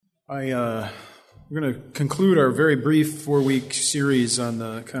We're going to conclude our very brief 4-week series on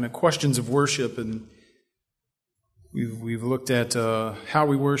the kind of questions of worship, and we've looked at how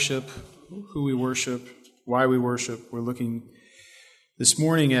we worship, who we worship, why we worship. We're looking this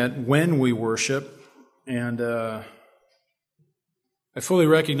morning at when we worship, and I fully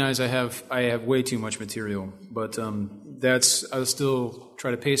recognize I have way too much material, but I'll still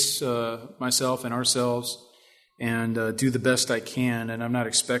try to pace myself and ourselves and do the best I can, and I'm not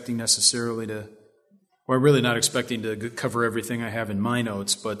expecting necessarily I'm really not expecting to cover everything I have in my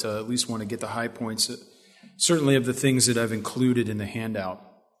notes, but at least want to get the high points, certainly of the things that I've included in the handout.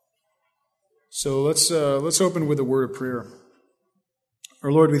 So let's open with a word of prayer.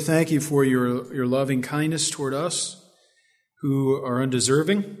 Our Lord, we thank you for your loving kindness toward us who are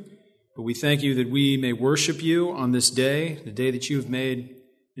undeserving, but we thank you that we may worship you on this day, the day that you have made,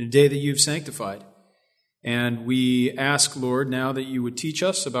 the day that you've sanctified. And we ask, Lord, now that you would teach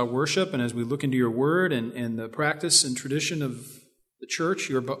us about worship, and as we look into your word and the practice and tradition of the church,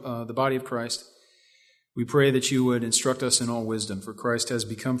 the body of Christ, we pray that you would instruct us in all wisdom, for Christ has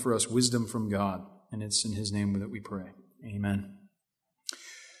become for us wisdom from God, and it's in his name that we pray. Amen.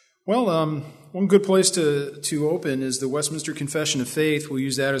 Well, one good place to open is the Westminster Confession of Faith. We'll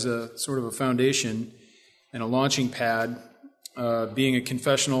use that as a sort of a foundation and a launching pad, being a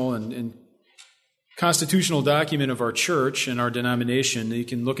confessional and constitutional document of our church and our denomination. You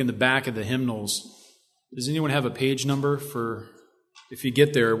can look in the back of the hymnals. Does anyone have a page number for, if you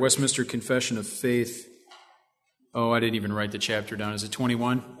get there, Westminster Confession of Faith? Oh, I didn't even write the chapter down. Is it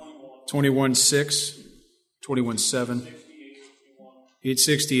 21? 21:6, 21:7,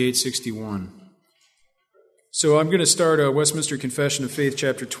 860, 861. So I'm going to start Westminster Confession of Faith,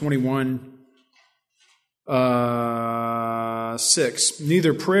 chapter 21, 6.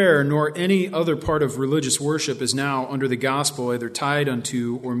 Neither prayer nor any other part of religious worship is now under the gospel either tied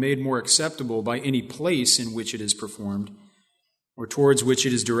unto or made more acceptable by any place in which it is performed or towards which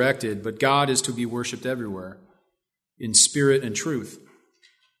it is directed, but God is to be worshipped everywhere, in spirit and truth,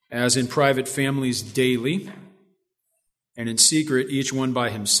 as in private families daily, and in secret each one by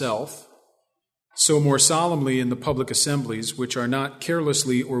himself, so more solemnly in the public assemblies, which are not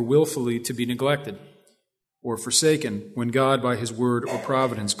carelessly or willfully to be neglected or forsaken, when God by his word or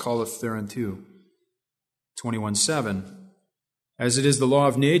providence calleth thereunto. 21:7. As it is the law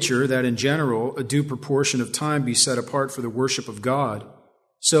of nature that in general a due proportion of time be set apart for the worship of God,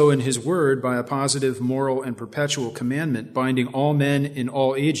 so in his word, by a positive, moral, and perpetual commandment, binding all men in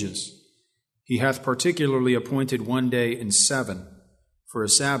all ages, he hath particularly appointed one day in 7 for a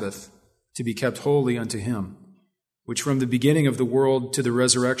Sabbath to be kept holy unto him, which from the beginning of the world to the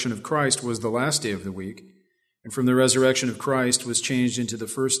resurrection of Christ was the last day of the week, and from the resurrection of Christ was changed into the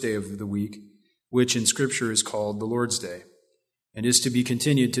first day of the week, which in Scripture is called the Lord's Day, and is to be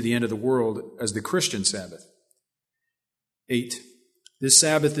continued to the end of the world as the Christian Sabbath. 8. This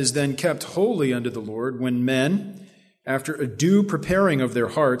Sabbath is then kept holy unto the Lord when men, after a due preparing of their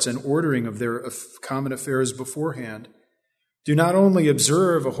hearts and ordering of their common affairs beforehand, do not only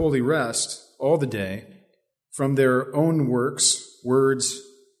observe a holy rest all the day from their own works, words,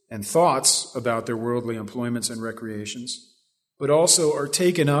 and thoughts about their worldly employments and recreations, but also are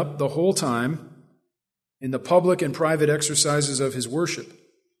taken up the whole time in the public and private exercises of his worship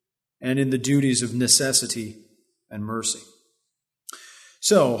and in the duties of necessity and mercy.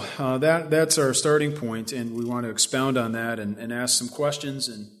 So that's our starting point, and we want to expound on that and ask some questions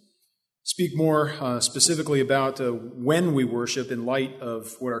and speak more specifically about when we worship in light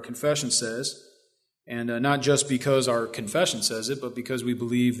of what our confession says. And not just because our confession says it, but because we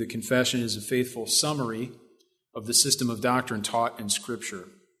believe the confession is a faithful summary of the system of doctrine taught in Scripture.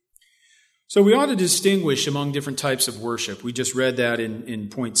 So we ought to distinguish among different types of worship. We just read that in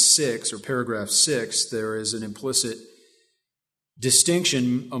point 6, or paragraph 6. There is an implicit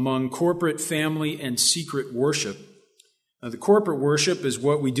distinction among corporate, family, and secret worship. Now, the corporate worship is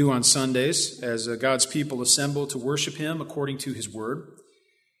what we do on Sundays as God's people assemble to worship him according to his word.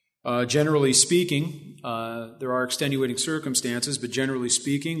 Generally speaking, there are extenuating circumstances, but generally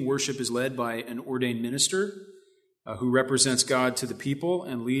speaking, worship is led by an ordained minister who represents God to the people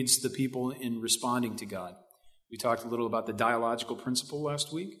and leads the people in responding to God. We talked a little about the dialogical principle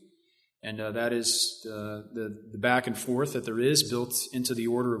last week, and that is the back and forth that there is built into the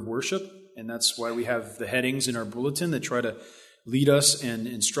order of worship, and that's why we have the headings in our bulletin that try to lead us and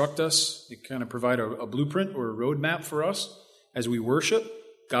instruct us. They kind of provide a blueprint or a roadmap for us as we worship.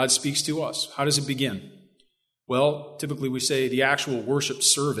 God speaks to us. How does it begin? Well, typically we say the actual worship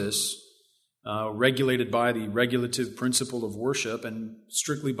service, regulated by the regulative principle of worship and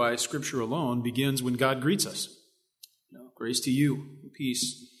strictly by Scripture alone, begins when God greets us. Grace to you,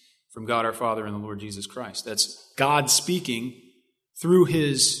 peace from God our Father and the Lord Jesus Christ. That's God speaking through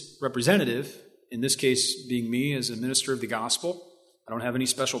his representative, in this case being me as a minister of the gospel. I don't have any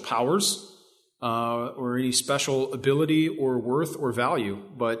special powers or any special ability or worth or value,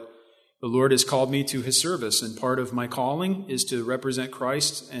 but the Lord has called me to his service, and part of my calling is to represent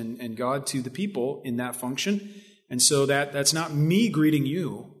Christ and God to the people in that function. And so that's not me greeting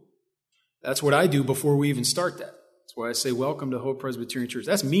you. That's what I do before we even start that. That's why I say, welcome to Hope Presbyterian Church.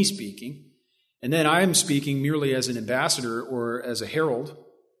 That's me speaking. And then I am speaking merely as an ambassador or as a herald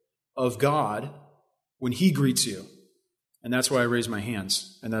of God when he greets you. And that's why I raise my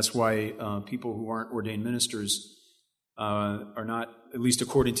hands. And that's why people who aren't ordained ministers are not, at least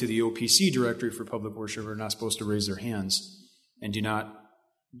according to the OPC Directory for Public Worship, are not supposed to raise their hands and do not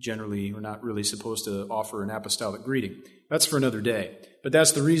generally, or not really supposed to offer an apostolic greeting. That's for another day. But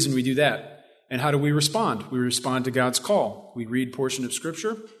that's the reason we do that. And how do we respond? We respond to God's call. We read portion of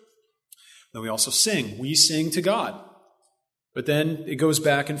Scripture. Then we also sing. We sing to God. But then it goes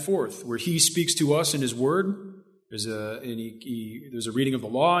back and forth, where he speaks to us in his word. There's a reading of the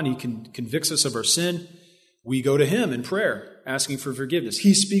law, and he convicts us of our sin. We go to him in prayer, asking for forgiveness.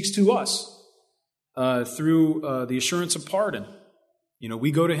 He speaks to us through the assurance of pardon.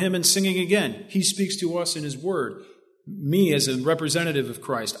 We go to him in singing again. He speaks to us in his word. Me, as a representative of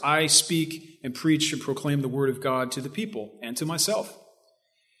Christ, I speak and preach and proclaim the word of God to the people and to myself.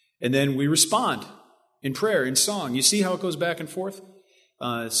 And then we respond in prayer, in song. You see how it goes back and forth?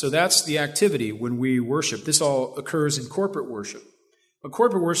 So that's the activity when we worship. This all occurs in corporate worship. But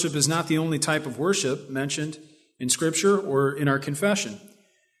corporate worship is not the only type of worship mentioned in Scripture or in our confession.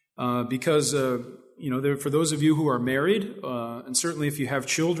 Because, for those of you who are married, and certainly if you have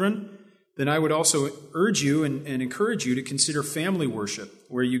children, then I would also urge you and encourage you to consider family worship,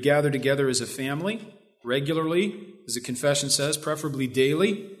 where you gather together as a family regularly, as the confession says, preferably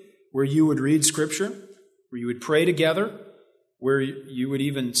daily, where you would read Scripture, where you would pray together, where you would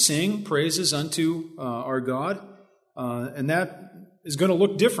even sing praises unto our God. And that is going to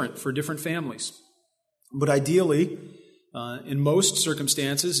look different for different families. But ideally, in most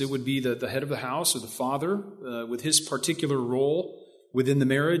circumstances, it would be the head of the house or the father with his particular role within the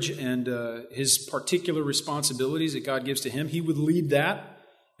marriage and his particular responsibilities that God gives to him. He would lead that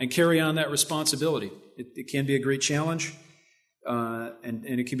and carry on that responsibility. It can be a great challenge, and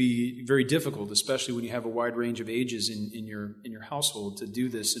it can be very difficult, especially when you have a wide range of ages in your household, to do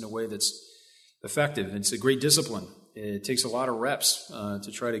this in a way that's effective. It's a great discipline. It takes a lot of reps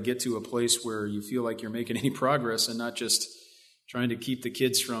to try to get to a place where you feel like you're making any progress and not just trying to keep the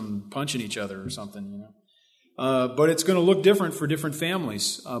kids from punching each other or something, But it's going to look different for different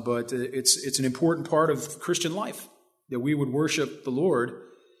families. But it's an important part of Christian life that we would worship the Lord,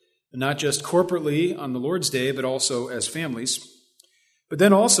 not just corporately on the Lord's Day, but also as families. But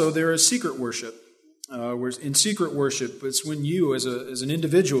then also there is secret worship. Where in secret worship, it's when you, as an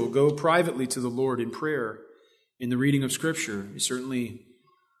individual, go privately to the Lord in prayer, in the reading of Scripture. You're certainly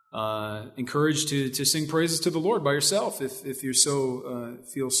encouraged to sing praises to the Lord by yourself if you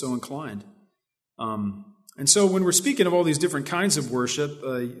feel so inclined. And so when we're speaking of all these different kinds of worship,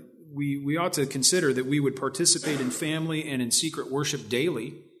 we ought to consider that we would participate in family and in secret worship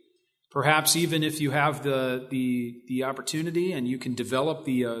daily. Perhaps even if you have the opportunity and you can develop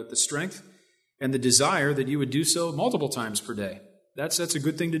the strength and the desire, that you would do so multiple times per day. That's a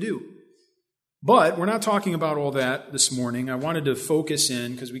good thing to do. But we're not talking about all that this morning. I wanted to focus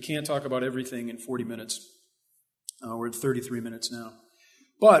in, because we can't talk about everything in 40 minutes. We're at 33 minutes now.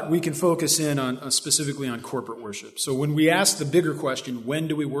 But we can focus in on specifically on corporate worship. So when we ask the bigger question, when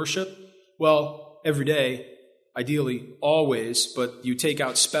do we worship? Well, every day, ideally, always, but you take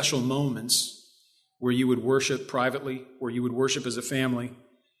out special moments where you would worship privately, where you would worship as a family.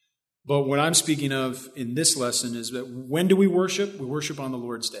 But what I'm speaking of in this lesson is that when do we worship? We worship on the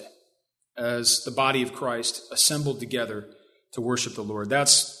Lord's Day, as the body of Christ assembled together to worship the Lord.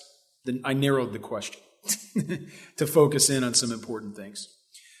 I narrowed the question to focus in on some important things.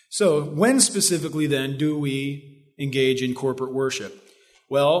 So when specifically then do we engage in corporate worship?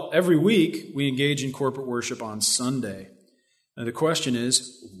 Well, every week we engage in corporate worship on Sunday. Now the question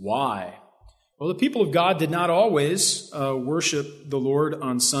is, why? Well, the people of God did not always worship the Lord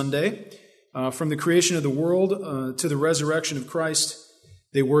on Sunday. From the creation of the world to the resurrection of Christ,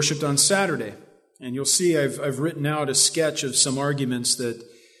 they worshiped on Saturday. And you'll see I've written out a sketch of some arguments that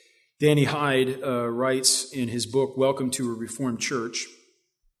Danny Hyde writes in his book, Welcome to a Reformed Church.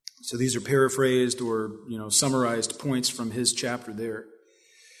 So these are paraphrased or summarized points from his chapter there.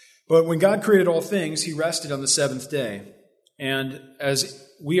 But when God created all things, he rested on the seventh day. And as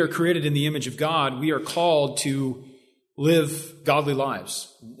we are created in the image of God, we are called to live godly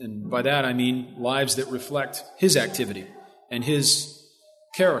lives. And by that I mean lives that reflect His activity and His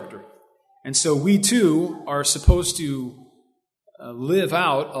character. And so we too are supposed to live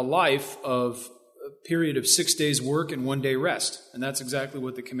out a life of a period of 6 days work and 1 day rest. And that's exactly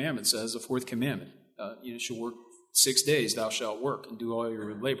what the commandment says, the fourth commandment. You shall work 6 days, thou shalt work and do all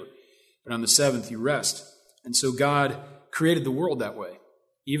your labor. But on the seventh you rest. And so God created the world that way.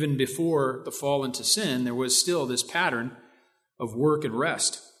 Even before the fall into sin, there was still this pattern of work and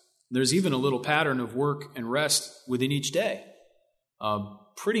rest. There's even a little pattern of work and rest within each day.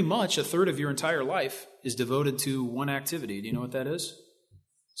 Pretty much a third of your entire life is devoted to one activity. Do you know what that is?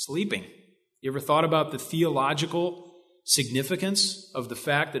 Sleeping. You ever thought about the theological significance of the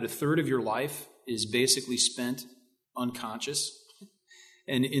fact that a third of your life is basically spent unconscious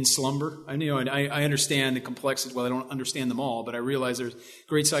and in slumber? I understand the complexities. Well, I don't understand them all, but I realize there's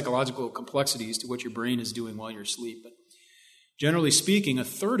great psychological complexities to what your brain is doing while you're asleep. But generally speaking, a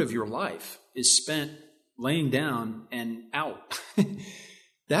third of your life is spent laying down and out.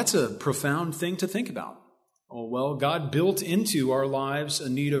 That's a profound thing to think about. Oh, well, God built into our lives a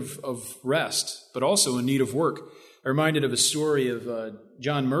need of rest, but also a need of work. I'm reminded of a story of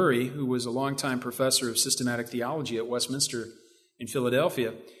John Murray, who was a longtime professor of systematic theology at Westminster in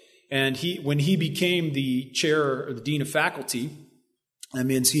Philadelphia. And when he became the chair or the dean of faculty, that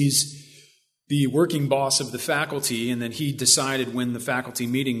means he's the working boss of the faculty, and then he decided when the faculty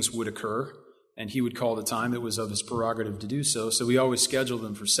meetings would occur, and he would call the time. It was of his prerogative to do so. So we always scheduled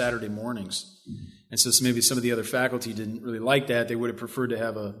them for Saturday mornings. And so maybe some of the other faculty didn't really like that. They would have preferred to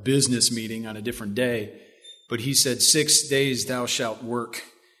have a business meeting on a different day. But he said, 6 days thou shalt work,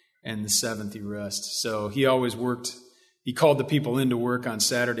 and the seventh you rest. So he always worked. He called the people into work on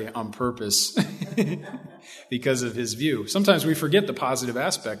Saturday on purpose because of his view. Sometimes we forget the positive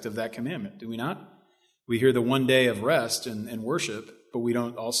aspect of that commandment, do we not? We hear the 1 day of rest and worship, but we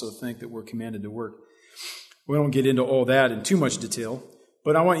don't also think that we're commanded to work. We don't get into all that in too much detail,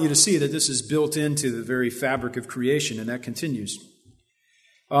 but I want you to see that this is built into the very fabric of creation, and that continues.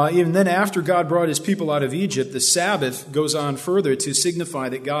 Even then, after God brought His people out of Egypt, the Sabbath goes on further to signify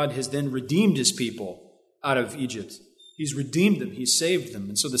that God has then redeemed His people out of Egypt. He's redeemed them. He's saved them.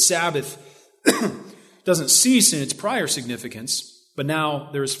 And so the Sabbath doesn't cease in its prior significance, but now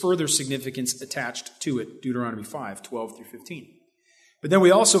there is further significance attached to it, Deuteronomy 5, 12 through 15. But then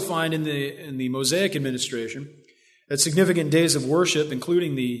we also find in the Mosaic administration that significant days of worship,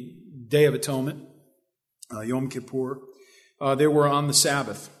 including the Day of Atonement, Yom Kippur, they were on the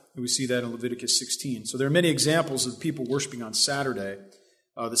Sabbath. We see that in Leviticus 16. So there are many examples of people worshiping on Saturday,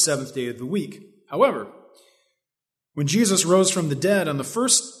 the seventh day of the week. However, when Jesus rose from the dead on the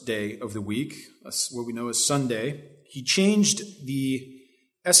first day of the week, what we know as Sunday, He changed the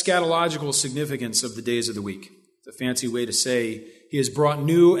eschatological significance of the days of the week. It's a fancy way to say He has brought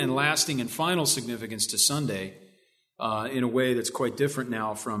new and lasting and final significance to Sunday in a way that's quite different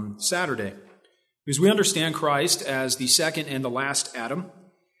now from Saturday. Because we understand Christ as the second and the last Adam,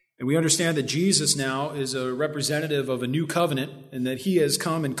 and we understand that Jesus now is a representative of a new covenant, and that He has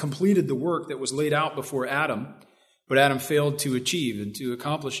come and completed the work that was laid out before Adam, but Adam failed to achieve and to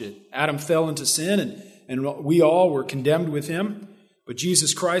accomplish it. Adam fell into sin, and we all were condemned with him. But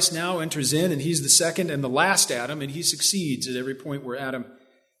Jesus Christ now enters in, and He's the second and the last Adam, and He succeeds at every point where Adam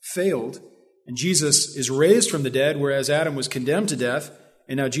failed. And Jesus is raised from the dead, whereas Adam was condemned to death,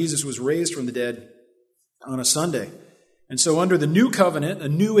 and now Jesus was raised from the dead on a Sunday. And so under the new covenant, a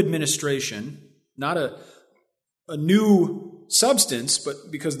new administration, not a new substance, but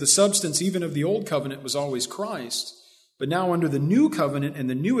because the substance even of the old covenant was always Christ, but now under the new covenant and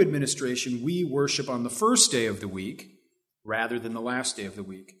the new administration, we worship on the first day of the week rather than the last day of the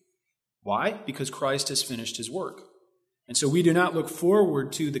week. Why? Because Christ has finished His work. And so we do not look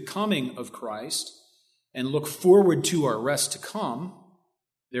forward to the coming of Christ and look forward to our rest to come,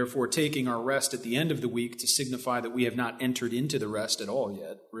 therefore taking our rest at the end of the week to signify that we have not entered into the rest at all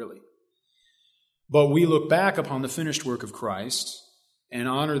yet, really. But we look back upon the finished work of Christ and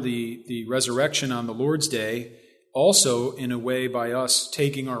honor the resurrection on the Lord's Day, also in a way by us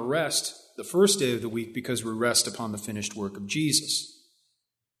taking our rest the first day of the week because we rest upon the finished work of Jesus.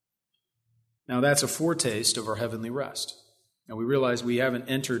 Now that's a foretaste of our heavenly rest. Now we realize we haven't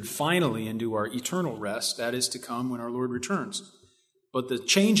entered finally into our eternal rest. That is to come when our Lord returns. But the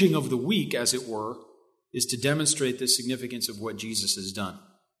changing of the week, as it were, is to demonstrate the significance of what Jesus has done.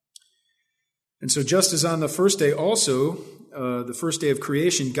 And so just as on the first day also, the first day of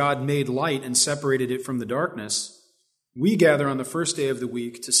creation, God made light and separated it from the darkness, we gather on the first day of the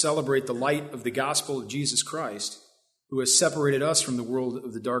week to celebrate the light of the gospel of Jesus Christ, who has separated us from the world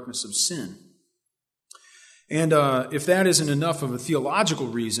of the darkness of sin. And if that isn't enough of a theological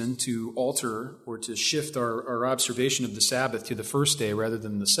reason to alter or to shift our observation of the Sabbath to the first day rather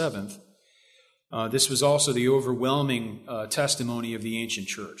than the seventh, this was also the overwhelming testimony of the ancient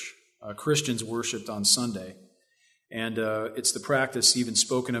church. Christians worshiped on Sunday. And it's the practice even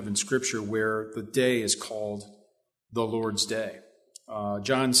spoken of in Scripture where the day is called the Lord's Day.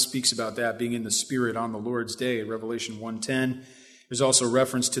 John speaks about that being in the Spirit on the Lord's Day, Revelation 1:10. There's also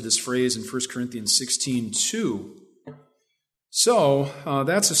reference to this phrase in 1 Corinthians 16:2. So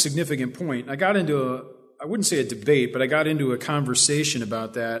that's a significant point. I got into I wouldn't say a debate, but I got into a conversation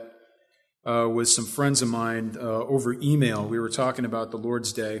about that with some friends of mine over email. We were talking about the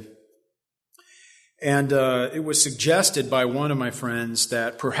Lord's Day. And it was suggested by one of my friends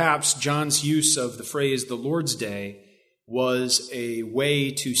that perhaps John's use of the phrase the Lord's Day was a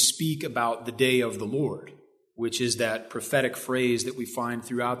way to speak about the day of the Lord, which is that prophetic phrase that we find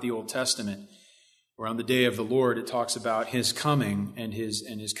throughout the Old Testament, where on the day of the Lord it talks about his coming and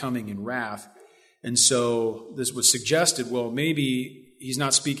his coming in wrath. And so this was suggested, well, maybe he's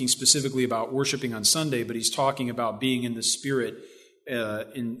not speaking specifically about worshiping on Sunday, but he's talking about being in the Spirit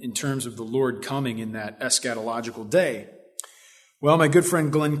in terms of the Lord coming in that eschatological day. Well, my good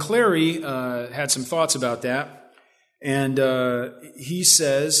friend Glenn Clary had some thoughts about that, and he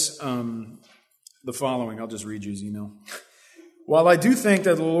says the following. I'll just read you his email. While I do think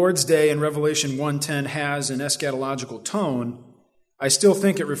that the Lord's Day in Revelation 1:10 has an eschatological tone, I still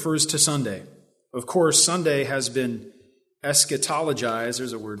think it refers to Sunday. Of course, Sunday has been eschatologized,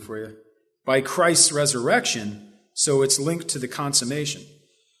 there's a word for you, by Christ's resurrection, so it's linked to the consummation.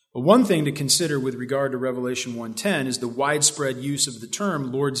 But one thing to consider with regard to Revelation 1:10 is the widespread use of the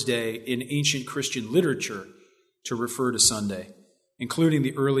term Lord's Day in ancient Christian literature to refer to Sunday, including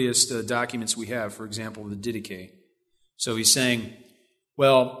the earliest documents we have, for example, the Didache. So he's saying,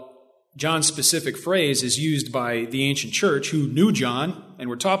 well, John's specific phrase is used by the ancient church who knew John and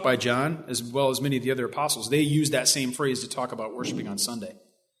were taught by John, as well as many of the other apostles. They used that same phrase to talk about worshiping on Sunday.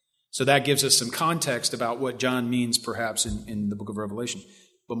 So that gives us some context about what John means perhaps in the book of Revelation.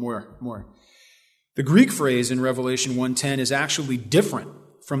 But more. The Greek phrase in Revelation 1:10 is actually different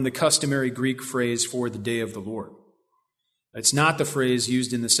from the customary Greek phrase for the day of the Lord. It's not the phrase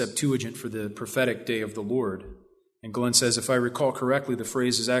used in the Septuagint for the prophetic day of the Lord. And Glenn says, if I recall correctly, the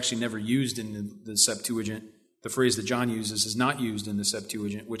phrase is actually never used in the Septuagint. The phrase that John uses is not used in the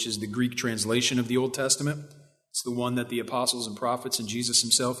Septuagint, which is the Greek translation of the Old Testament. It's the one that the apostles and prophets and Jesus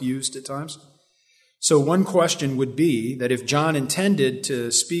himself used at times. So one question would be that if John intended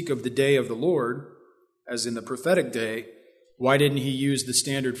to speak of the day of the Lord, as in the prophetic day, why didn't he use the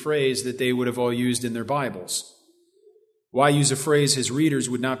standard phrase that they would have all used in their Bibles? Why use a phrase his readers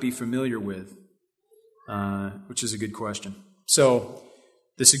would not be familiar with? Which is a good question. So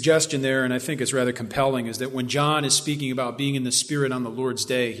the suggestion there, and I think it's rather compelling, is that when John is speaking about being in the Spirit on the Lord's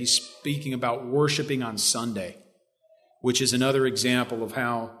Day, he's speaking about worshiping on Sunday, which is another example of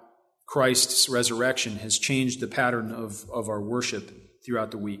how Christ's resurrection has changed the pattern of our worship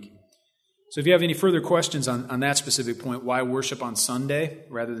throughout the week. So if you have any further questions on that specific point, why worship on Sunday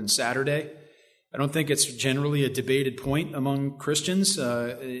rather than Saturday? I don't think it's generally a debated point among Christians,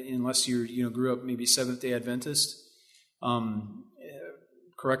 unless you grew up maybe Seventh-day Adventist.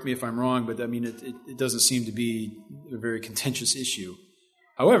 Correct me if I'm wrong, but I mean it doesn't seem to be a very contentious issue.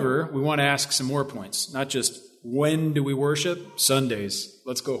 However, we want to ask some more points, not just when do we worship? Sundays.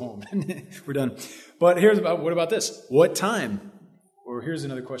 Let's go home. We're done. But what about this? What time? Or here's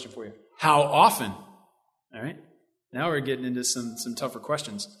another question for you. How often? All right. Now we're getting into some tougher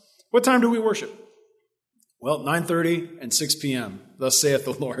questions. What time do we worship? Well, 9:30 and 6 p.m. Thus saith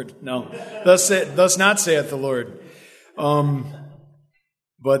the Lord. No, thus not saith the Lord.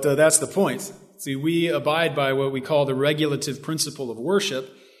 But that's the point. See, we abide by what we call the regulative principle of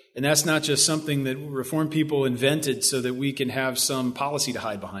worship, and that's not just something that Reformed people invented so that we can have some policy to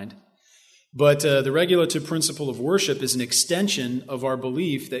hide behind. But the regulative principle of worship is an extension of our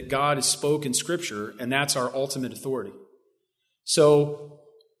belief that God has spoken Scripture, and that's our ultimate authority. So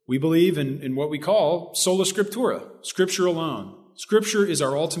we believe in what we call sola scriptura, Scripture alone. Scripture is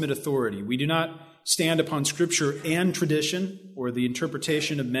our ultimate authority. We do not stand upon Scripture and tradition or the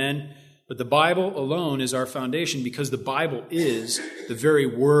interpretation of men, but the Bible alone is our foundation because the Bible is the very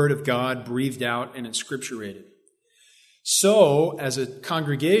Word of God breathed out and inscripturated. So, as a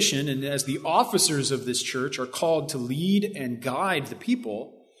congregation and as the officers of this church are called to lead and guide the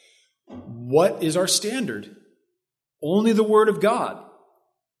people, what is our standard? Only the Word of God.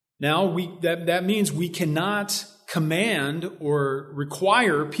 Now, that means we cannot command or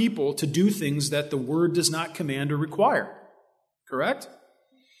require people to do things that the Word does not command or require. Correct?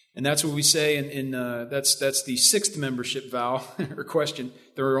 And that's what we say that's the sixth membership vow or question.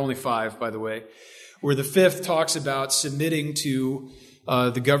 There are only 5, by the way, where the 5th talks about submitting to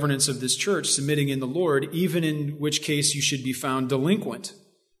the governance of this church, submitting in the Lord, even in which case you should be found delinquent.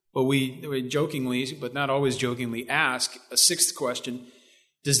 But we jokingly, but not always jokingly, ask a 6th question: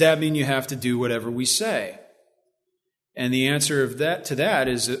 does that mean you have to do whatever we say? And the answer to that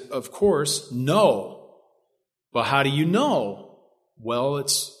is, of course, no. But how do you know? Well,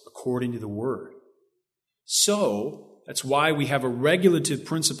 it's according to the Word. So, that's why we have a regulative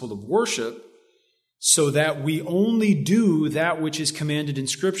principle of worship, so that we only do that which is commanded in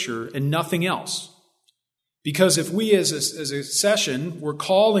Scripture and nothing else. Because if we as a session were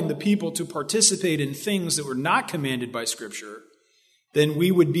calling the people to participate in things that were not commanded by Scripture, then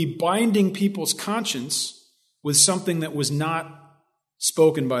we would be binding people's conscience with something that was not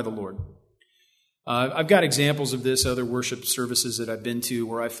spoken by the Lord. I've got examples of this, other worship services that I've been to,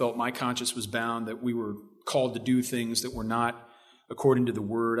 where I felt my conscience was bound, that we were called to do things that were not according to the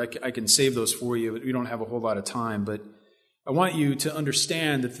Word. I can save those for you, but we don't have a whole lot of time. But I want you to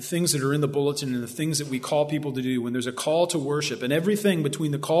understand that the things that are in the bulletin and the things that we call people to do, when there's a call to worship, and everything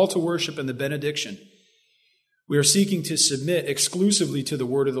between the call to worship and the benediction, we are seeking to submit exclusively to the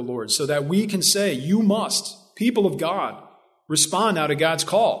Word of the Lord, so that we can say, you must, people of God, respond out of God's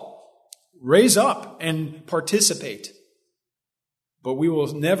call. Raise up and participate. But we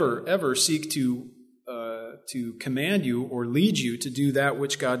will never, ever seek to command you or lead you to do that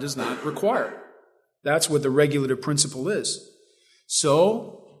which God does not require. That's what the regulative principle is.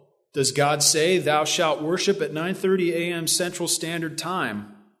 So, does God say, thou shalt worship at 9:30 a.m. Central Standard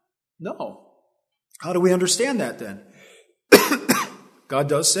Time? No. How do we understand that then? God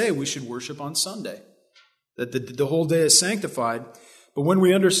does say we should worship on Sunday, that the whole day is sanctified. But when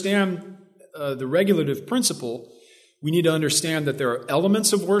we understand the regulative principle, we need to understand that there are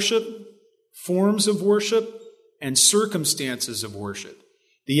elements of worship, forms of worship, and circumstances of worship.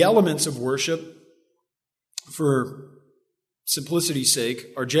 The elements of worship, for simplicity's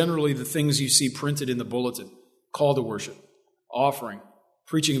sake, are generally the things you see printed in the bulletin: call to worship, offering,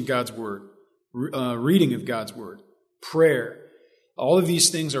 preaching of God's Word, reading of God's Word, prayer. All of these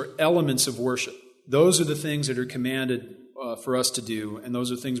things are elements of worship. Those are the things that are commanded for us to do, and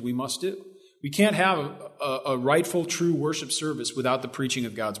those are things we must do. We can't have a rightful, true worship service without the preaching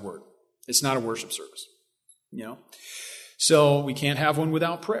of God's Word. It's not a worship service, So we can't have one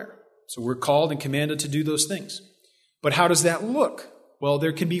without prayer. So we're called and commanded to do those things. But how does that look? Well,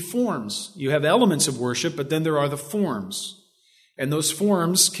 there can be forms. You have elements of worship, but then there are the forms. And those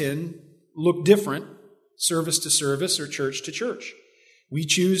forms can look different, service to service or church to church. We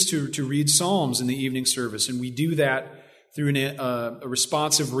choose to read Psalms in the evening service, and we do that through a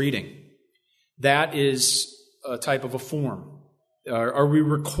responsive reading. That is a type of a form. Are we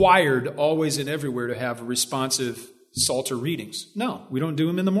required always and everywhere to have responsive Psalter readings? No, we don't do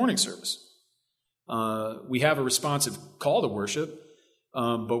them in the morning service. We have a responsive call to worship,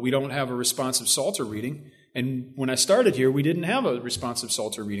 but we don't have a responsive Psalter reading. And when I started here, we didn't have a responsive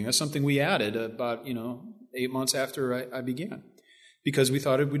Psalter reading. That's something we added about 8 months after I began, because we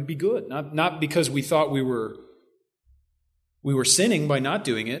thought it would be good. Not because we thought we were sinning by not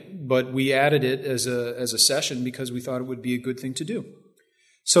doing it, but we added it as a session because we thought it would be a good thing to do.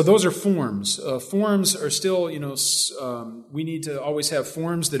 So those are forms. Forms are still, we need to always have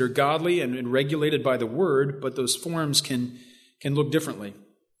forms that are godly and regulated by the Word, but those forms can look differently.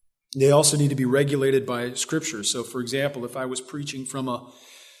 They also need to be regulated by Scripture. So, for example, if I was preaching from a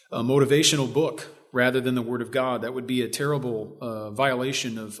motivational book rather than the Word of God, that would be a terrible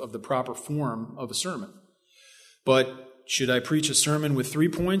violation of the proper form of a sermon. But should I preach a sermon with 3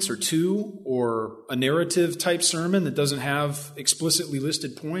 points or 2, or a narrative type sermon that doesn't have explicitly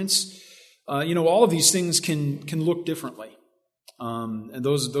listed points? All of these things can look differently. And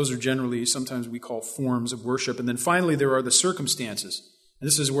those are generally, sometimes we call forms of worship. And then finally, there are the circumstances. And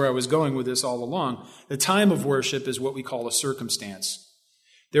this is where I was going with this all along. The time of worship is what we call a circumstance.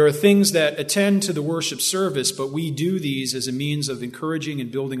 There are things that attend to the worship service, but we do these as a means of encouraging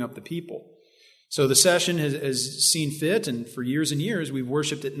and building up the people. So the session has seen fit, and for years and years, we've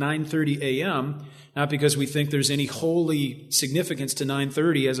worshiped at 9:30 a.m., not because we think there's any holy significance to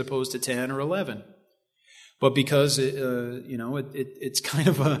 9:30 as opposed to 10 or 11, but because, it's kind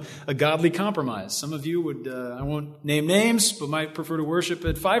of a godly compromise. Some of you would, I won't name names, but might prefer to worship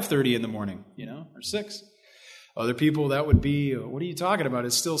at 5:30 in the morning, or 6. Other people, that would be, what are you talking about?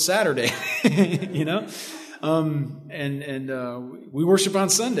 It's still Saturday, we worship on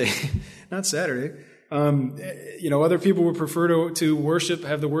Sunday, not Saturday. Other people would prefer to worship,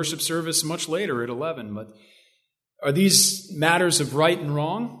 have the worship service much later at 11. But Are these matters of right and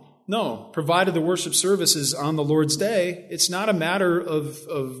wrong? No. Provided the worship service is on the Lord's day, it's not a matter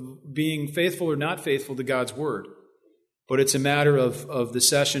of being faithful or not faithful to God's word. But it's a matter of the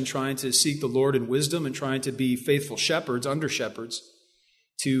session trying to seek the Lord in wisdom and trying to be faithful shepherds, under shepherds,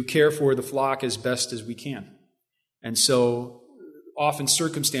 to care for the flock as best as we can. And so often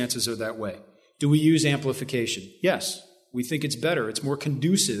circumstances are that way. Do we use amplification? Yes. We think it's better. It's more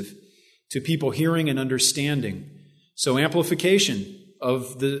conducive to people hearing and understanding. So amplification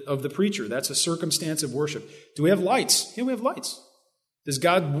of the preacher, that's a circumstance of worship. Do we have lights? Yeah, we have lights. Does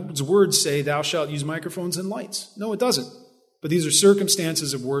God's word say, thou shalt use microphones and lights? No, it doesn't. But these are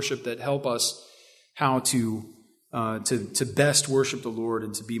circumstances of worship that help us how to best worship the Lord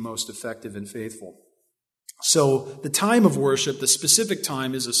and to be most effective and faithful. So the time of worship, the specific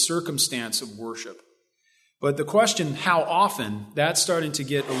time, is a circumstance of worship. But the question, how often, that's starting to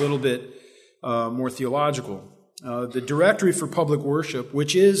get a little bit more theological. The Directory for Public Worship,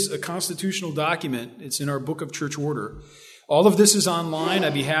 which is a constitutional document, it's in our Book of Church Order. All of this is online.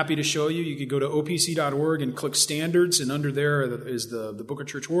 I'd be happy to show you. You could go to opc.org and click Standards, and under there is the Book of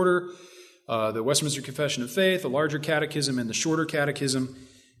Church Order, the Westminster Confession of Faith, the larger catechism, and the shorter catechism.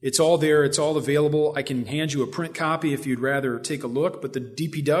 It's all there. It's all available. I can hand you a print copy if you'd rather take a look, but the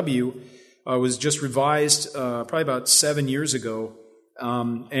DPW was just revised probably about 7 years ago,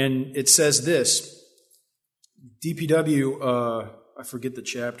 and it says this. DPW, I forget the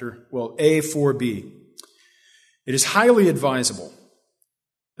chapter, well, A4B. It is highly advisable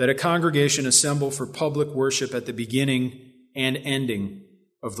that a congregation assemble for public worship at the beginning and ending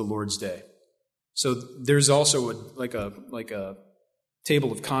of the Lord's Day. So there's also like a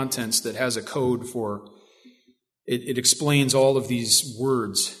table of contents that has a code for it explains all of these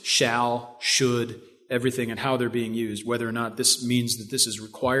words, shall, should, everything, and how they're being used, whether or not this means that this is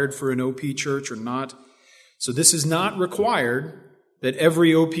required for an OP church or not. So this is not required that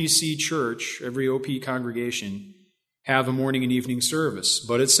every OPC church, every OP congregation, have a morning and evening service.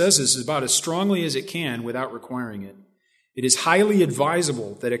 But it says this about as strongly as it can without requiring it. It is highly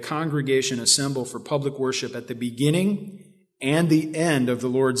advisable that a congregation assemble for public worship at the beginning and the end of the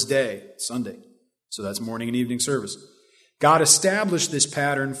Lord's Day, Sunday. So that's morning and evening service. God established this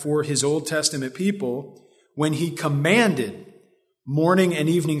pattern for his Old Testament people when he commanded morning and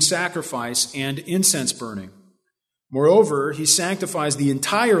evening sacrifice and incense burning. Moreover, he sanctifies the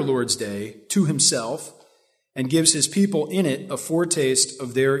entire Lord's Day to himself and gives his people in it a foretaste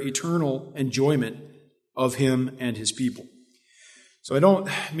of their eternal enjoyment of him and his people. So I don't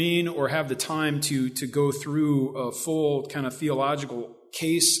mean or have the time to go through a full kind of theological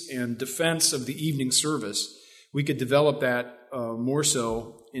case and defense of the evening service. We could develop that more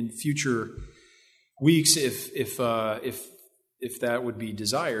so in future weeks if that would be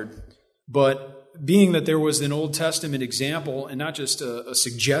desired. But being that there was an Old Testament example, and not just a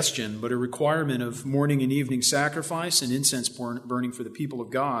suggestion, but a requirement of morning and evening sacrifice and incense burning for the people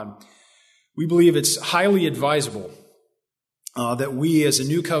of God, we believe it's highly advisable that we as a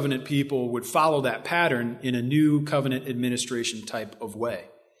new covenant people would follow that pattern in a new covenant administration type of way.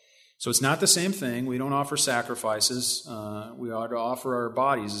 So it's not the same thing. We don't offer sacrifices. We ought to offer our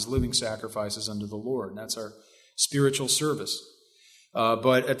bodies as living sacrifices unto the Lord. And that's our spiritual service.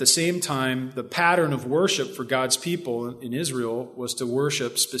 But at the same time, the pattern of worship for God's people in Israel was to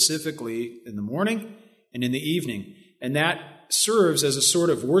worship specifically in the morning and in the evening. And that serves as a sort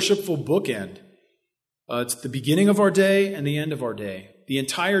of worshipful bookend. It's the beginning of our day and the end of our day. The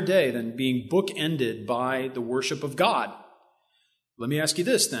entire day then being bookended by the worship of God. Let me ask you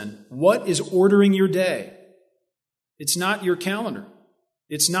this then. What is ordering your day? It's not your calendar.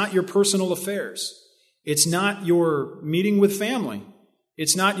 It's not your personal affairs. It's not your meeting with family.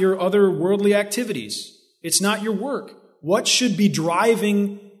 It's not your other worldly activities. It's not your work. What should be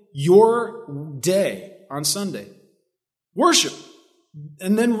driving your day on Sunday? Worship.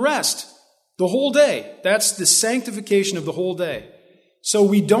 And then rest. The whole day. That's the sanctification of the whole day. So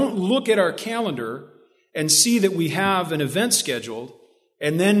we don't look at our calendar and see that we have an event scheduled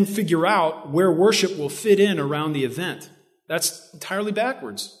and then figure out where worship will fit in around the event. That's entirely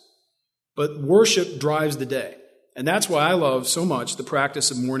backwards. But worship drives the day. And that's why I love so much the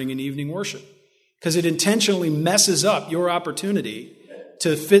practice of morning and evening worship. Because it intentionally messes up your opportunity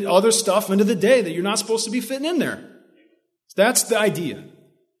to fit other stuff into the day that you're not supposed to be fitting in there. That's the idea.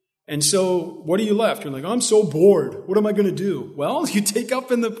 And so what are you left? You're like, I'm so bored. What am I going to do? Well, you take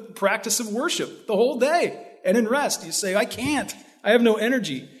up in the practice of worship the whole day. And in rest, you say, I can't. I have no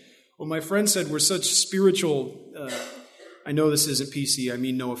energy. Well, my friend said we're such spiritual... I know this isn't PC, I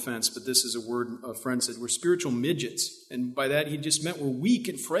mean no offense, but this is a word a friend said. We're spiritual midgets. And by that, he just meant we're weak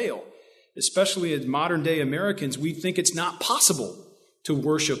and frail. especially as modern-day Americans, we think it's not possible to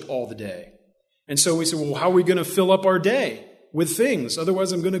worship all the day. And so we say, well, how are we going to fill up our day with things?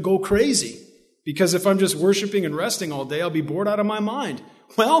 Otherwise, I'm going to go crazy. Because if I'm just worshiping and resting all day, I'll be bored out of my mind.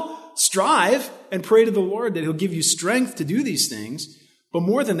 Well, strive and pray to the Lord that He'll give you strength to do these things. But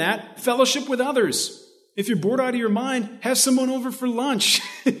more than that, fellowship with others. If you're bored out of your mind, have someone over for lunch.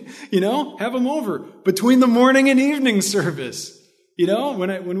 Have them over between the morning and evening service.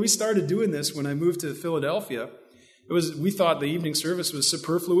 When we started doing this, when I moved to Philadelphia, we thought the evening service was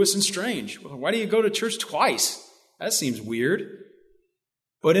superfluous and strange. Well, why do you go to church twice? That seems weird.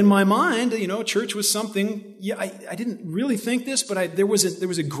 But in my mind, church was something, I didn't really think this, but there was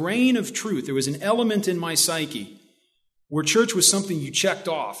a grain of truth. There was an element in my psyche where church was something you checked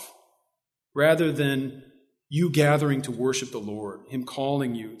off rather than you gathering to worship the Lord, Him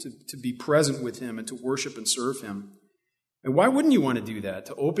calling you to be present with Him and to worship and serve Him. And why wouldn't you want to do that?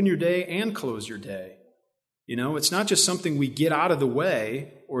 To open your day and close your day. It's not just something we get out of the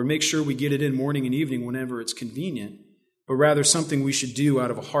way or make sure we get it in morning and evening whenever it's convenient, but rather something we should do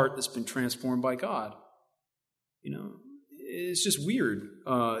out of a heart that's been transformed by God. It's just weird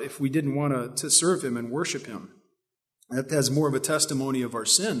if we didn't want to serve Him and worship Him. That has more of a testimony of our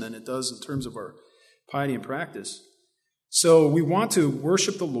sin than it does in terms of our piety and practice. So we want to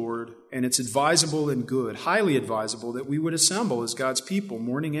worship the Lord, and it's advisable and good, highly advisable, that we would assemble as God's people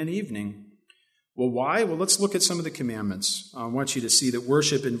morning and evening. Well, why? Well, let's look at some of the commandments. I want you to see that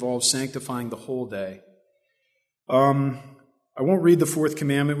worship involves sanctifying the whole day. I won't read the fourth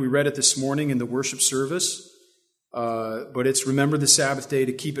commandment. We read it this morning in the worship service. But it's remember the Sabbath day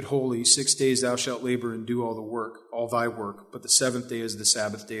to keep it holy. 6 days thou shalt labor and do all the work, all thy work. But the seventh day is the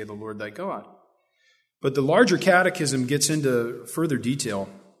Sabbath day of the Lord thy God. But the larger catechism gets into further detail.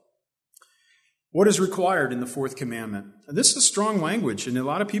 What is required in the fourth commandment? This is strong language, and a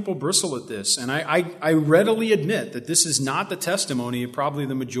lot of people bristle at this. And I readily admit that this is not the testimony of probably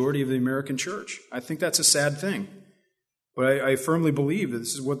the majority of the American church. I think that's a sad thing. But I firmly believe that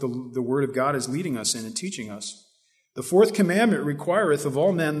this is what the Word of God is leading us in and teaching us. The fourth commandment requireth of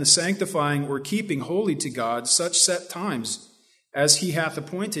all men the sanctifying or keeping holy to God such set times as He hath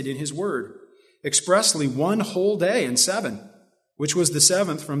appointed in His word, expressly 1 whole day and 7, which was the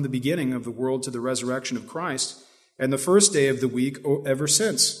seventh from the beginning of the world to the resurrection of Christ, and the first day of the week ever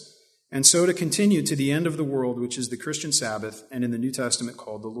since, and so to continue to the end of the world, which is the Christian Sabbath, and in the New Testament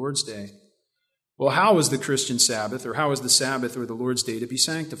called the Lord's Day. Well, how is the Christian Sabbath, or how is the Sabbath or the Lord's Day to be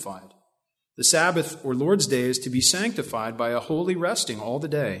sanctified? The Sabbath or Lord's Day is to be sanctified by a holy resting all the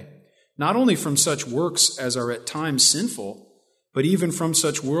day, not only from such works as are at times sinful, but even from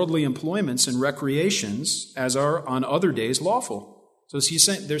such worldly employments and recreations as are on other days lawful. So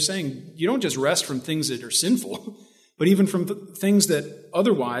they're saying you don't just rest from things that are sinful, but even from things that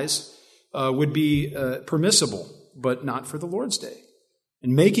otherwise would be permissible, but not for the Lord's Day.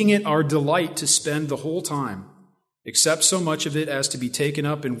 And making it our delight to spend the whole time, except so much of it as to be taken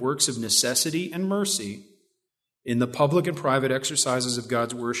up in works of necessity and mercy in the public and private exercises of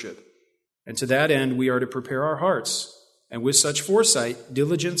God's worship. And to that end, we are to prepare our hearts, and with such foresight,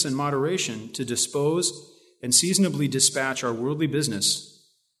 diligence, and moderation, to dispose and seasonably dispatch our worldly business,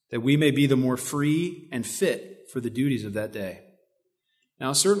 that we may be the more free and fit for the duties of that day.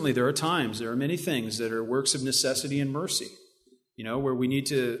 Now, certainly there are many things that are works of necessity and mercy, where we need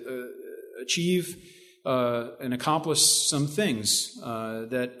to achieve and accomplish some things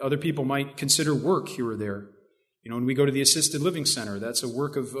that other people might consider work here or there. When we go to the assisted living center, that's a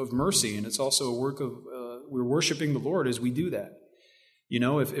work of mercy, and it's also a work of, we're worshiping the Lord as we do that.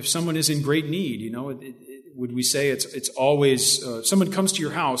 If someone is in great need, would we say it's always, someone comes to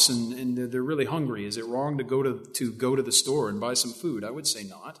your house and they're really hungry, is it wrong to go to the store and buy some food? I would say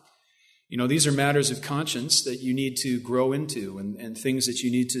not. These are matters of conscience that you need to grow into and things that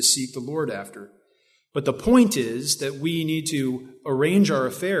you need to seek the Lord after. But the point is that we need to arrange our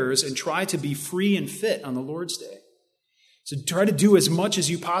affairs and try to be free and fit on the Lord's Day. So try to do as much as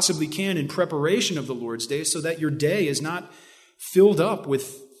you possibly can in preparation of the Lord's Day so that your day is not filled up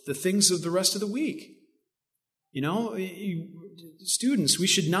with the things of the rest of the week. Students, we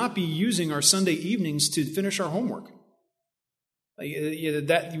should not be using our Sunday evenings to finish our homework.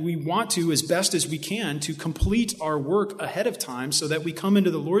 That we want to, as best as we can, to complete our work ahead of time so that we come into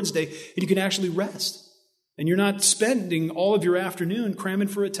the Lord's Day and you can actually rest. And you're not spending all of your afternoon cramming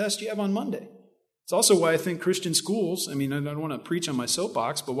for a test you have on Monday. It's also why I think Christian schools, I don't want to preach on my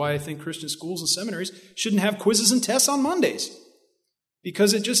soapbox, but why I think Christian schools and seminaries shouldn't have quizzes and tests on Mondays.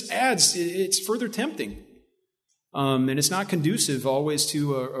 Because it just adds, it's further tempting. And it's not conducive always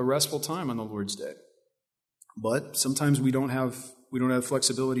to a restful time on the Lord's Day. But sometimes we don't have we don't have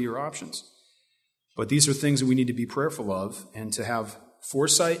flexibility or options. But these are things that we need to be prayerful of and to have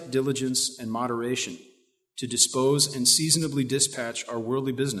foresight, diligence, and moderation to dispose and seasonably dispatch our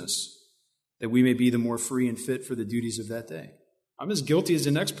worldly business, that we may be the more free and fit for the duties of that day. I'm as guilty as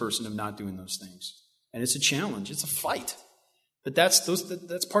the next person of not doing those things. And it's a challenge. It's a fight. But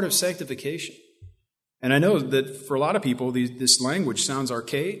that's part of sanctification. And I know that for a lot of people, this language sounds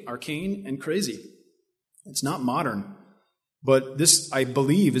arcane, and crazy. It's not modern. But this, I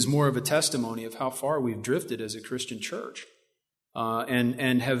believe, is more of a testimony of how far we've drifted as a Christian church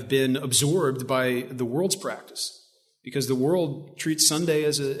and have been absorbed by the world's practice. Because the world treats Sunday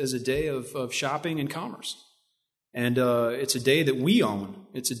as a day of shopping and commerce. And it's a day that we own.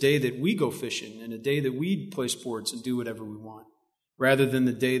 It's a day that we go fishing and a day that we play sports and do whatever we want, rather than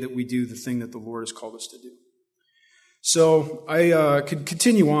the day that we do the thing that the Lord has called us to do. So I could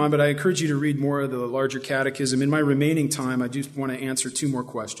continue on, but I encourage you to read more of the larger catechism. In my remaining time, I just want to answer two more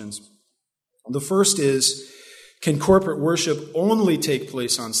questions. The first is, can corporate worship only take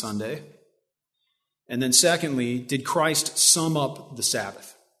place on Sunday? And then secondly, did Christ sum up the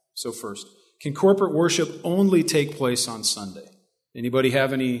Sabbath? So first, can corporate worship only take place on Sunday? Anybody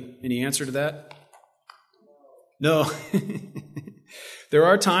have any answer to that? No. There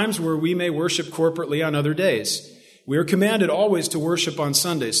are times where we may worship corporately on other days. We are commanded always to worship on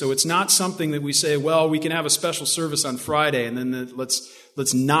Sunday, so it's not something that we say, well, we can have a special service on Friday and then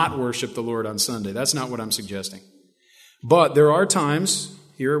let's not worship the Lord on Sunday. That's not what I'm suggesting. But there are times,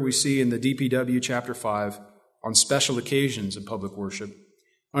 here we see in the DPW chapter 5, on special occasions of public worship.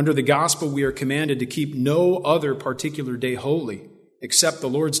 Under the gospel, we are commanded to keep no other particular day holy except the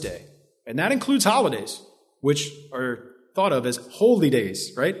Lord's Day. And that includes holidays, which are thought of as holy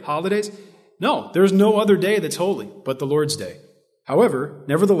days, right? Holidays? No, there's no other day that's holy but the Lord's Day. However,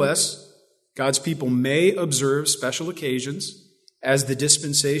 nevertheless, God's people may observe special occasions as the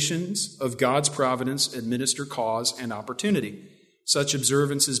dispensations of God's providence administer cause and opportunity. Such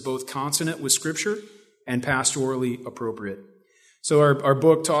observance is both consonant with Scripture and pastorally appropriate. So our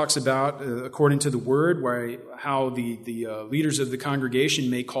book talks about, according to the Word, how the leaders of the congregation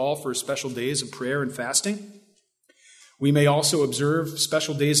may call for special days of prayer and fasting. We may also observe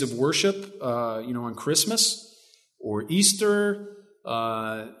special days of worship, on Christmas or Easter.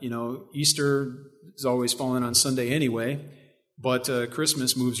 Easter is always falling on Sunday anyway, but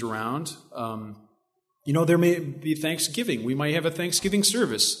Christmas moves around. There may be Thanksgiving. We might have a Thanksgiving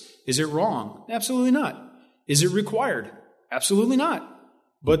service. Is it wrong? Absolutely not. Is it required? Absolutely not.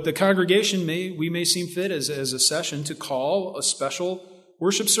 But the congregation we may seem fit as a session to call a special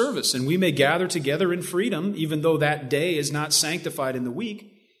worship service, and we may gather together in freedom, even though that day is not sanctified in the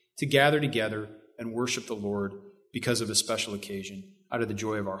week, to gather together and worship the Lord because of a special occasion out of the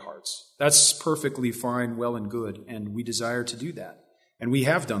joy of our hearts. That's perfectly fine, well and good, and we desire to do that. And we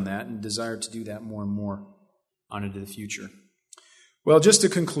have done that and desire to do that more and more on into the future. Well, just to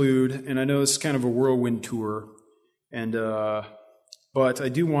conclude, and I know it's kind of a whirlwind tour, but I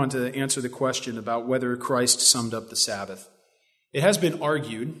do want to answer the question about whether Christ summed up the Sabbath. It has been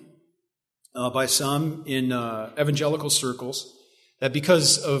argued by some in evangelical circles that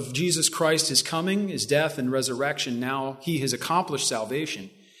because of Jesus Christ, his coming, his death, and resurrection, now he has accomplished salvation.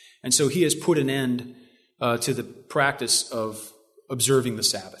 And so he has put an end to the practice of observing the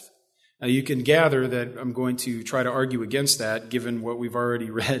Sabbath. Now you can gather that I'm going to try to argue against that, given what we've already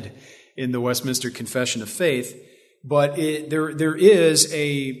read in the Westminster Confession of Faith. But there is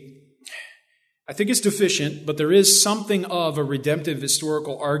I think it's deficient, but there is something of a redemptive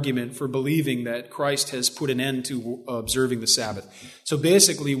historical argument for believing that Christ has put an end to observing the Sabbath. So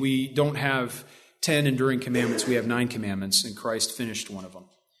basically, we don't have 10 enduring commandments, we have 9 commandments, and Christ finished one of them.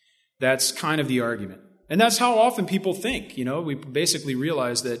 That's kind of the argument. And that's how often people think. We basically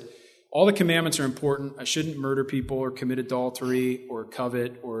realize that all the commandments are important. I shouldn't murder people or commit adultery or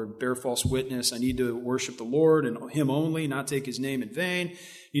covet or bear false witness. I need to worship the Lord and him only, not take his name in vain.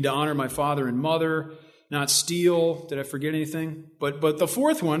 Need to honor my father and mother, not steal. Did I forget anything? But the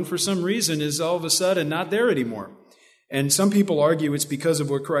fourth one, for some reason, is all of a sudden not there anymore. And some people argue it's because of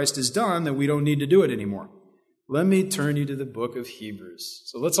what Christ has done that we don't need to do it anymore. Let me turn you to the book of Hebrews.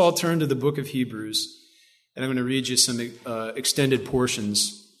 So let's all turn to the book of Hebrews, and I'm going to read you some extended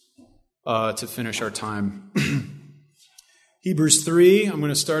portions to finish our time. Hebrews 3, I'm going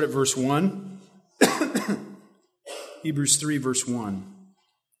to start at verse 1. Hebrews 3, verse 1.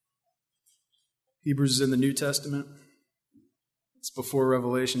 Hebrews is in the New Testament. It's before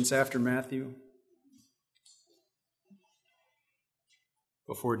Revelation. It's after Matthew.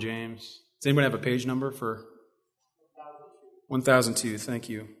 Before James. Does anybody have a page number for 1002? Thank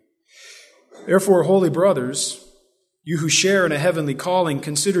you. Therefore, holy brothers, You who share in a heavenly calling,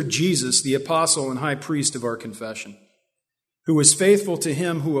 consider Jesus, the apostle and high priest of our confession, who was faithful to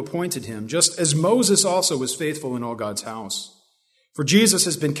him who appointed him, just as Moses also was faithful in all God's house. For Jesus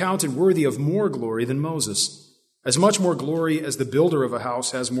has been counted worthy of more glory than Moses, as much more glory as the builder of a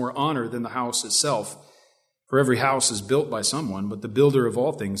house has more honor than the house itself. For every house is built by someone, but the builder of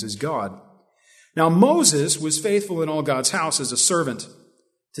all things is God. Now Moses was faithful in all God's house as a servant,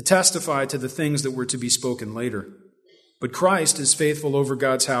 to testify to the things that were to be spoken later. But Christ is faithful over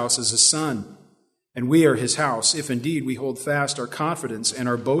God's house as a son, and we are his house, if indeed we hold fast our confidence and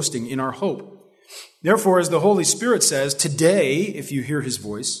our boasting in our hope. Therefore, as the Holy Spirit says, today, if you hear his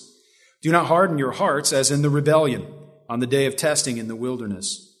voice, do not harden your hearts as in the rebellion on the day of testing in the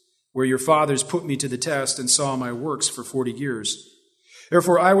wilderness, where your fathers put me to the test and saw my works for 40 years.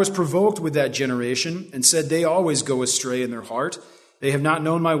 Therefore, I was provoked with that generation and said, they always go astray in their heart. They have not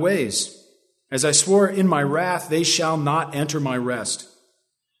known my ways. As I swore in my wrath, they shall not enter my rest.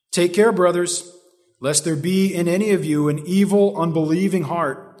 Take care, brothers, lest there be in any of you an evil, unbelieving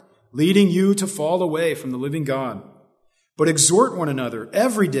heart, leading you to fall away from the living God. But exhort one another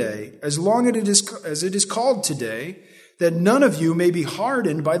every day, as long as it is called today, that none of you may be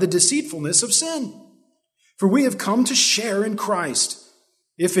hardened by the deceitfulness of sin. For we have come to share in Christ,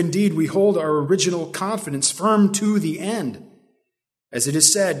 if indeed we hold our original confidence firm to the end. As it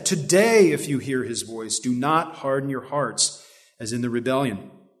is said, today, if you hear his voice, do not harden your hearts, as in the rebellion.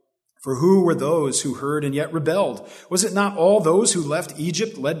 For who were those who heard and yet rebelled? Was it not all those who left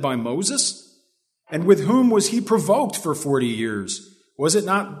Egypt led by Moses? And with whom was he provoked for 40 years? Was it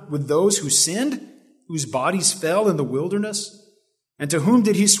not with those who sinned, whose bodies fell in the wilderness? And to whom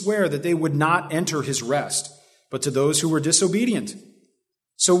did he swear that they would not enter his rest, but to those who were disobedient?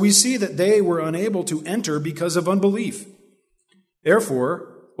 So we see that they were unable to enter because of unbelief.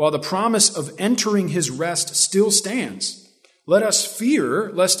 Therefore, while the promise of entering his rest still stands, let us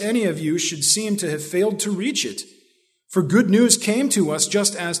fear lest any of you should seem to have failed to reach it. For good news came to us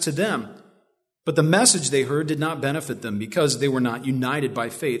just as to them, but the message they heard did not benefit them because they were not united by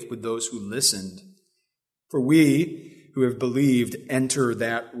faith with those who listened. For we who have believed enter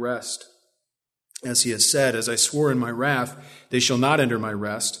that rest. As he has said, as I swore in my wrath, they shall not enter my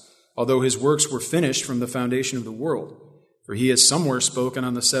rest, although his works were finished from the foundation of the world. For he has somewhere spoken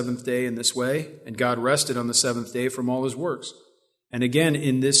on the seventh day in this way, and God rested on the seventh day from all his works. And again,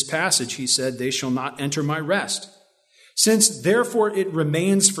 in this passage, he said, they shall not enter my rest. Since therefore it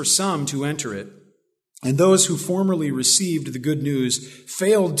remains for some to enter it, and those who formerly received the good news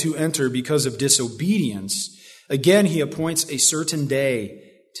failed to enter because of disobedience, again he appoints a certain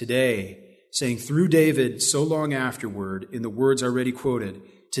day, today, saying through David so long afterward, in the words already quoted,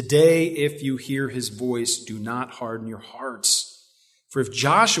 today, if you hear his voice, do not harden your hearts. For if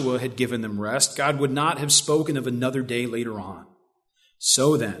Joshua had given them rest, God would not have spoken of another day later on.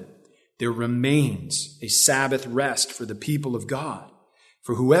 So then, there remains a Sabbath rest for the people of God.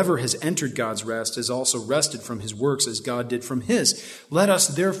 For whoever has entered God's rest has also rested from his works as God did from his. Let us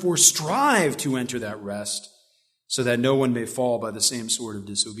therefore strive to enter that rest, so that no one may fall by the same sort of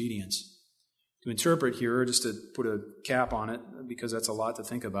disobedience. To interpret here, just to put a cap on it, because that's a lot to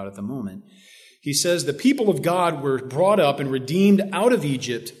think about at the moment, he says the people of God were brought up and redeemed out of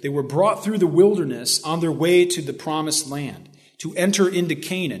Egypt. They were brought through the wilderness on their way to the promised land, to enter into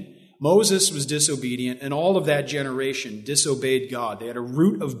Canaan. Moses was disobedient, and all of that generation disobeyed God. They had a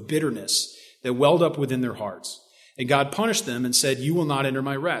root of bitterness that welled up within their hearts. And God punished them and said, you will not enter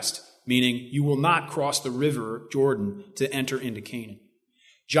my rest, meaning you will not cross the river Jordan to enter into Canaan.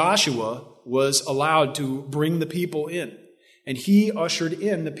 Joshua was allowed to bring the people in, and he ushered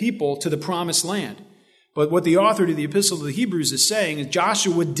in the people to the promised land. But what the author to the Epistle to the Hebrews is saying is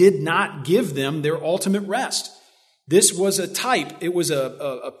Joshua did not give them their ultimate rest. This was a type, it was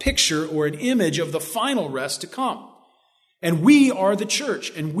a picture or an image of the final rest to come. And we are the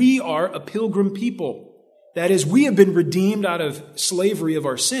church, and we are a pilgrim people. That is, we have been redeemed out of slavery of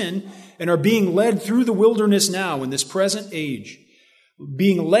our sin and are being led through the wilderness now in this present age,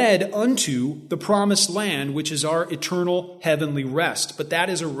 being led unto the promised land, which is our eternal heavenly rest. But that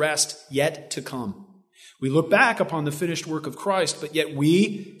is a rest yet to come. We look back upon the finished work of Christ, but yet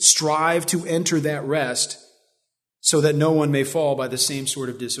we strive to enter that rest so that no one may fall by the same sort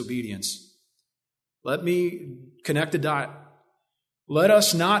of disobedience. Let me connect the dot. Let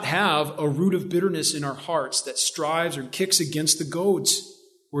us not have a root of bitterness in our hearts that strives or kicks against the goads,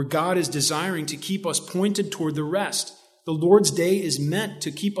 where God is desiring to keep us pointed toward the rest. The Lord's day is meant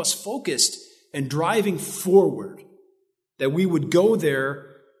to keep us focused and driving forward, that we would go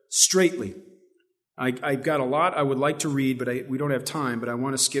there straightly. I've got a lot I would like to read, but we don't have time, but I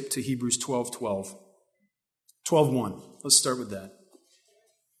want to skip to Hebrews 12:12. 12:1. Let's start with that.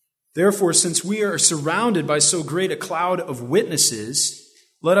 Therefore, since we are surrounded by so great a cloud of witnesses,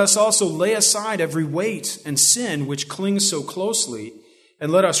 let us also lay aside every weight and sin which clings so closely,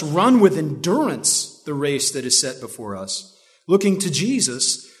 and let us run with endurance the race that is set before us, looking to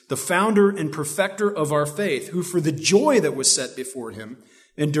Jesus, the founder and perfecter of our faith, who for the joy that was set before him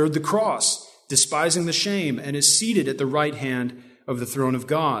endured the cross, despising the shame, and is seated at the right hand of the throne of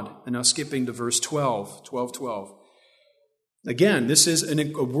God. And now skipping to verse 12. Again, this is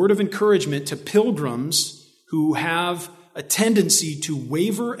a word of encouragement to pilgrims who have a tendency to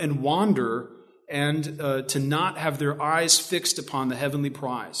waver and wander and to not have their eyes fixed upon the heavenly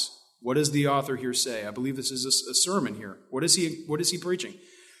prize. What does the author here say? I believe this is a sermon here. What is he preaching?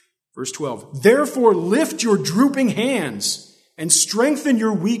 Verse 12. Therefore lift your drooping hands and strengthen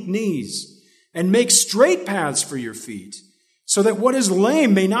your weak knees and make straight paths for your feet, so that what is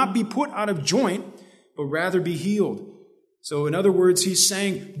lame may not be put out of joint, but rather be healed. So in other words, he's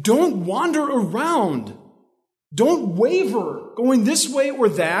saying, don't wander around. Don't waver going this way or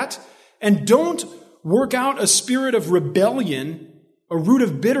that, and don't work out a spirit of rebellion, a root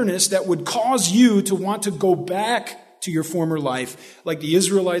of bitterness that would cause you to want to go back to your former life, like the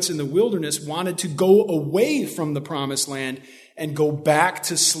Israelites in the wilderness wanted to go away from the promised land and go back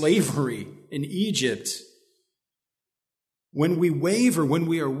to slavery in Egypt. When we waver, when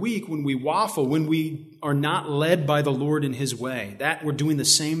we are weak, when we waffle, when we are not led by the Lord in his way, that we're doing the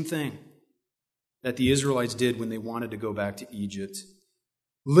same thing that the Israelites did when they wanted to go back to Egypt.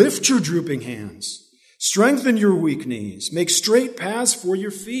 Lift your drooping hands. Strengthen your weak knees. Make straight paths for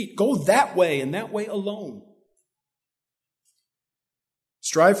your feet. Go that way and that way alone.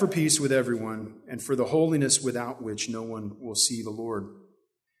 Strive for peace with everyone and for the holiness without which no one will see the Lord.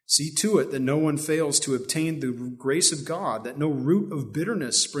 See to it that no one fails to obtain the grace of God, that no root of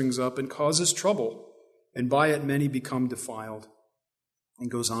bitterness springs up and causes trouble, and by it many become defiled.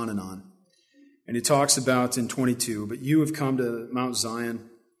 And goes on and on. And he talks about in 22, but you have come to Mount Zion,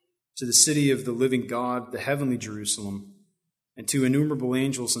 to the city of the living God, the heavenly Jerusalem, and to innumerable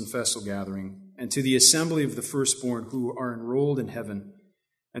angels in festal gathering, and to the assembly of the firstborn who are enrolled in heaven,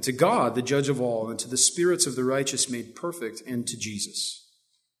 and to God, the judge of all, and to the spirits of the righteous made perfect, and to Jesus,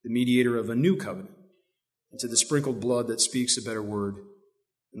 the mediator of a new covenant, and to the sprinkled blood that speaks a better word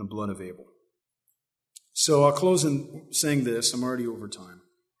than the blood of Abel. So I'll close in saying this. I'm already over time.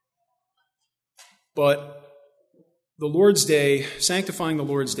 But the Lord's Day, sanctifying the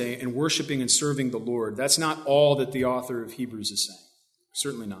Lord's Day and worshiping and serving the Lord, that's not all that the author of Hebrews is saying.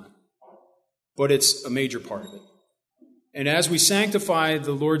 Certainly not. But it's a major part of it. And as we sanctify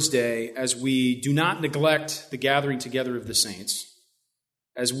the Lord's Day, as we do not neglect the gathering together of the saints,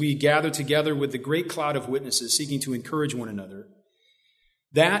 as we gather together with the great cloud of witnesses seeking to encourage one another,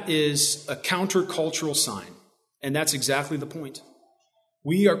 that is a countercultural sign. And that's exactly the point.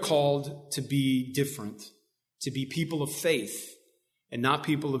 We are called to be different, to be people of faith and not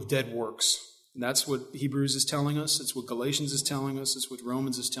people of dead works. And that's what Hebrews is telling us. It's what Galatians is telling us. It's what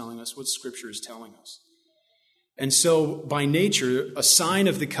Romans is telling us, what Scripture is telling us. And so, by nature, a sign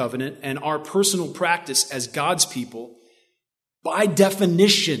of the covenant and our personal practice as God's people, by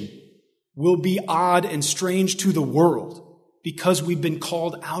definition, will be odd and strange to the world because we've been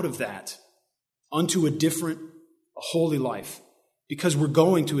called out of that unto a different, a holy life, because we're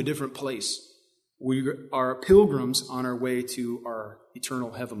going to a different place. We are pilgrims on our way to our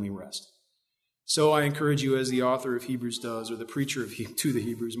eternal heavenly rest. So I encourage you, as the author of Hebrews does, or the preacher to the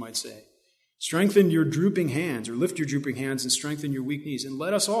Hebrews might say, strengthen your drooping hands, or lift your drooping hands and strengthen your weak knees, and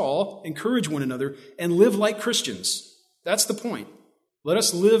let us all encourage one another and live like Christians. That's the point. Let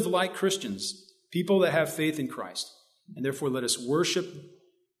us live like Christians, people that have faith in Christ. And therefore let us worship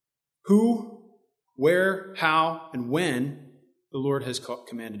who, where, how, and when the Lord has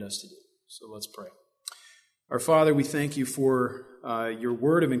commanded us to do. So let's pray. Our Father, we thank you for your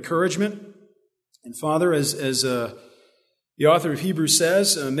word of encouragement. And Father, as the author of Hebrews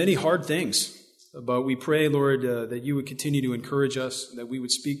says, many hard things. But we pray, Lord, that you would continue to encourage us, that we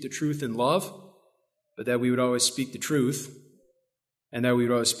would speak the truth in love, but that we would always speak the truth, and that we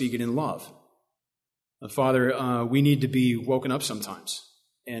would always speak it in love. Father, we need to be woken up sometimes.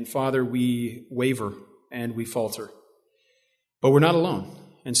 And Father, we waver and we falter. But we're not alone.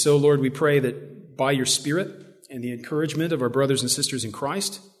 And so, Lord, we pray that by your Spirit and the encouragement of our brothers and sisters in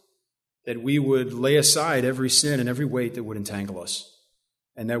Christ, that we would lay aside every sin and every weight that would entangle us,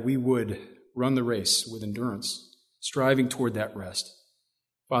 and that we would run the race with endurance, striving toward that rest.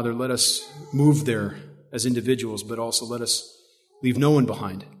 Father, let us move there as individuals, but also let us leave no one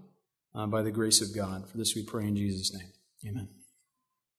behind by the grace of God. For this we pray in Jesus' name. Amen.